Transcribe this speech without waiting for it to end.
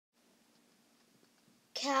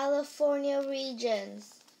California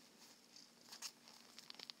regions.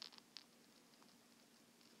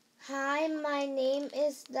 Hi, my name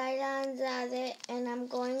is Daila and I'm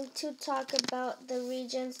going to talk about the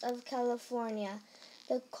regions of California.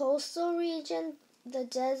 The coastal region, the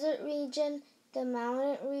desert region, the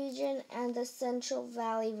mountain region, and the Central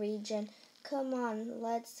Valley region. Come on,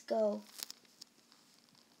 let's go.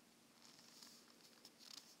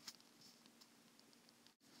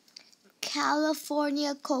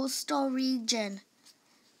 California coastal region.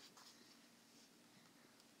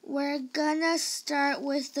 We're gonna start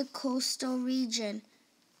with the coastal region.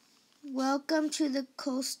 Welcome to the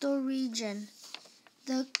coastal region.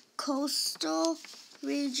 The coastal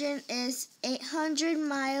region is 800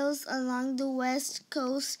 miles along the west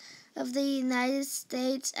coast of the United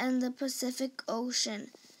States and the Pacific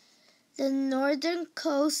Ocean. The northern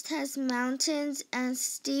coast has mountains and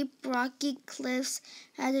steep rocky cliffs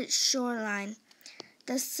at its shoreline.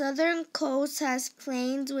 The southern coast has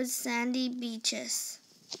plains with sandy beaches.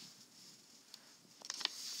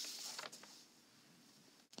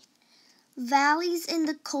 Valleys in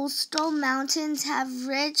the coastal mountains have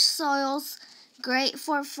rich soils, great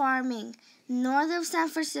for farming. North of San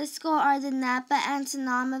Francisco are the Napa and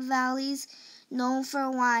Sonoma valleys, known for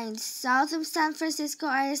wines. South of San Francisco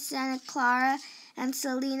are the Santa Clara and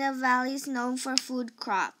Salina valleys, known for food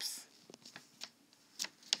crops.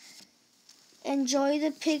 Enjoy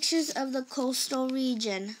the pictures of the coastal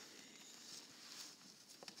region.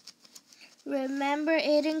 Remember,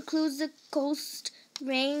 it includes the coast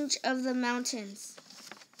range of the mountains.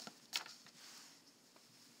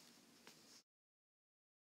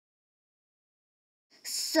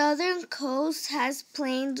 Southern coast has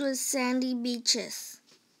plains with sandy beaches.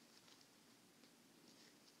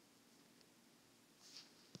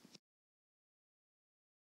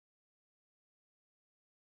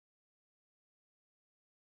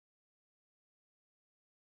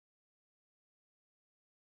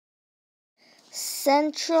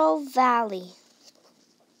 Central Valley.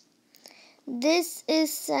 This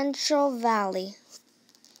is Central Valley.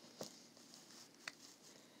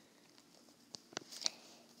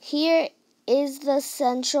 Here is the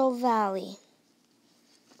Central Valley.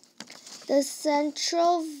 The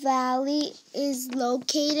Central Valley is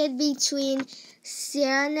located between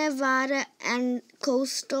Sierra Nevada and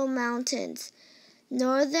coastal mountains.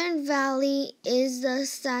 Northern Valley is the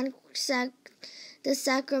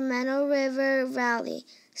Sacramento River Valley.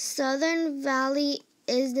 Southern Valley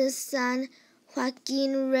is the San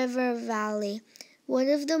Joaquin River Valley, one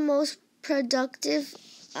of the most productive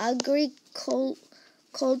agricultural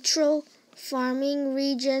farming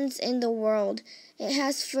regions in the world. It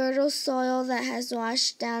has fertile soil that has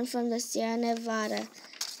washed down from the Sierra Nevada.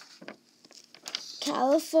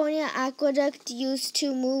 California Aqueduct used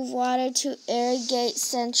to move water to irrigate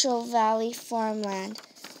Central Valley farmland.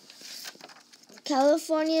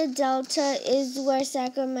 California Delta is where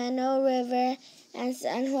Sacramento River and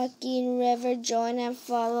San Joaquin River join and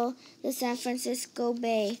follow the San Francisco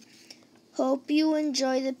Bay. Hope you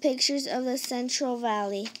enjoy the pictures of the Central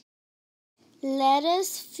Valley.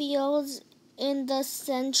 Lettuce fields in the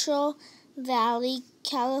Central Valley,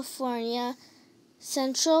 California.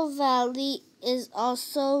 Central Valley is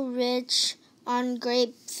also rich on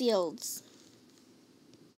grape fields.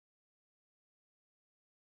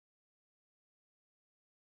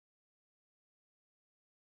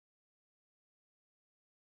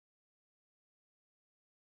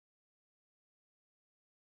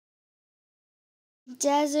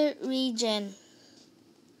 Desert region.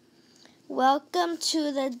 Welcome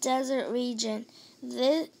to the desert region.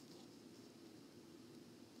 This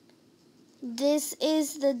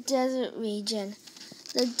is the desert region.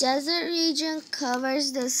 The desert region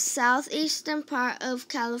covers the southeastern part of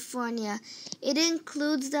California. It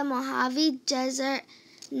includes the Mojave Desert,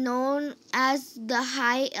 known as the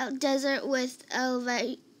high desert with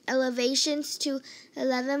elevations to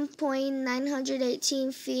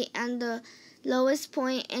 11,918 feet and the lowest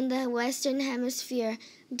point in the Western Hemisphere.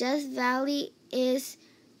 Death Valley is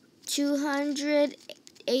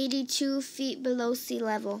 282 feet below sea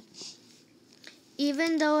level.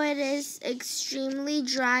 Even though it is extremely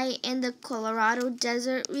dry in the Colorado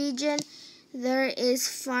Desert region, there is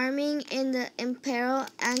farming in the Imperial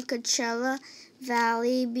and Coachella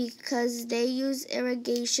Valley because they use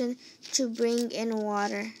irrigation to bring in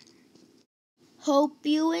water. Hope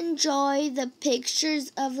you enjoy the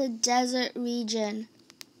pictures of the desert region.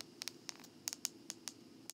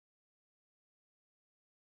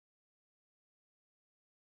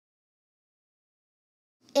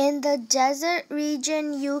 In the desert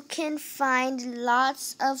region, you can find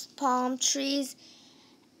lots of palm trees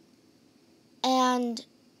and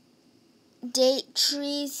date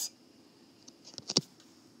trees.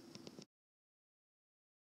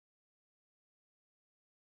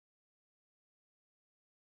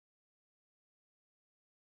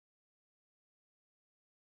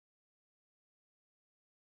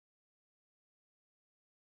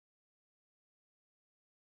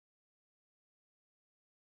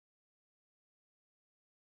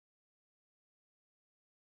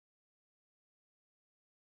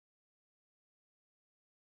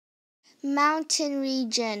 Mountain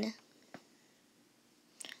region.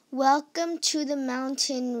 Welcome to the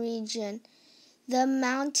mountain region. The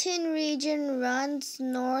mountain region runs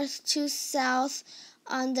north to south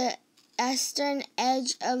on the eastern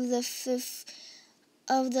edge of the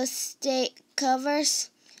state,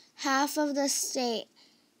 covers half of the state.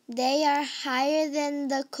 They are higher than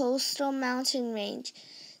the coastal mountain range.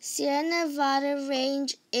 Sierra Nevada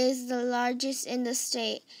range is the largest in the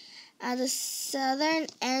state. At the southern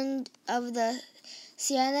end of the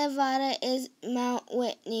Sierra Nevada is Mount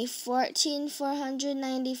Whitney,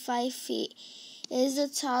 14,495 feet. It is the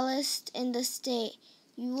tallest in the state.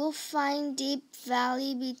 You will find deep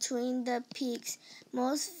valley between the peaks.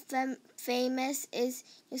 Most famous is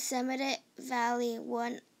Yosemite Valley,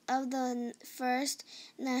 one of the first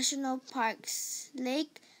national parks.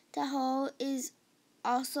 Lake Tahoe is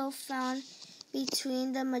also found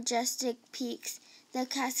between the majestic peaks. The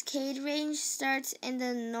Cascade Range starts in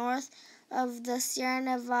the north of the Sierra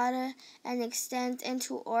Nevada and extends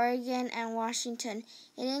into Oregon and Washington.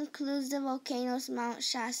 It includes the volcanoes Mount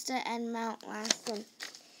Shasta and Mount Lassen.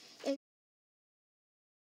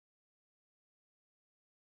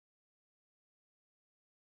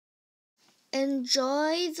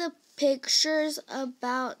 Enjoy the pictures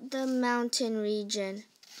about the mountain region.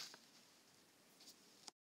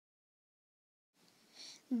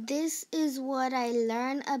 This is what I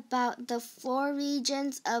learned about the 4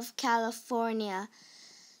 regions of California.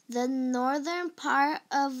 The northern part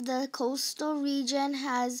of the coastal region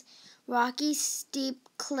has rocky steep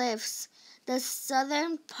cliffs. The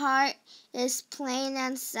southern part is plain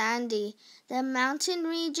and sandy. The mountain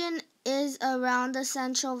region is around the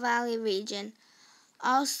Central Valley region.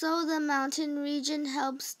 Also, the mountain region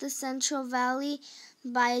helps the Central Valley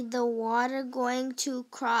by the water going to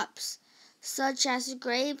crops such as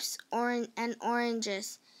grapes and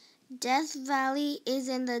oranges. Death Valley is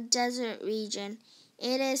in the desert region.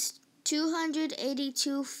 It is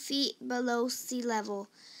 282 feet below sea level.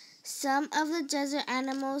 Some of the desert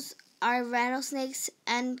animals are rattlesnakes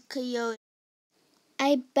and coyotes.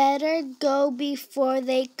 I better go before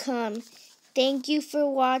they come. Thank you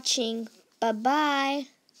for watching. Bye-bye.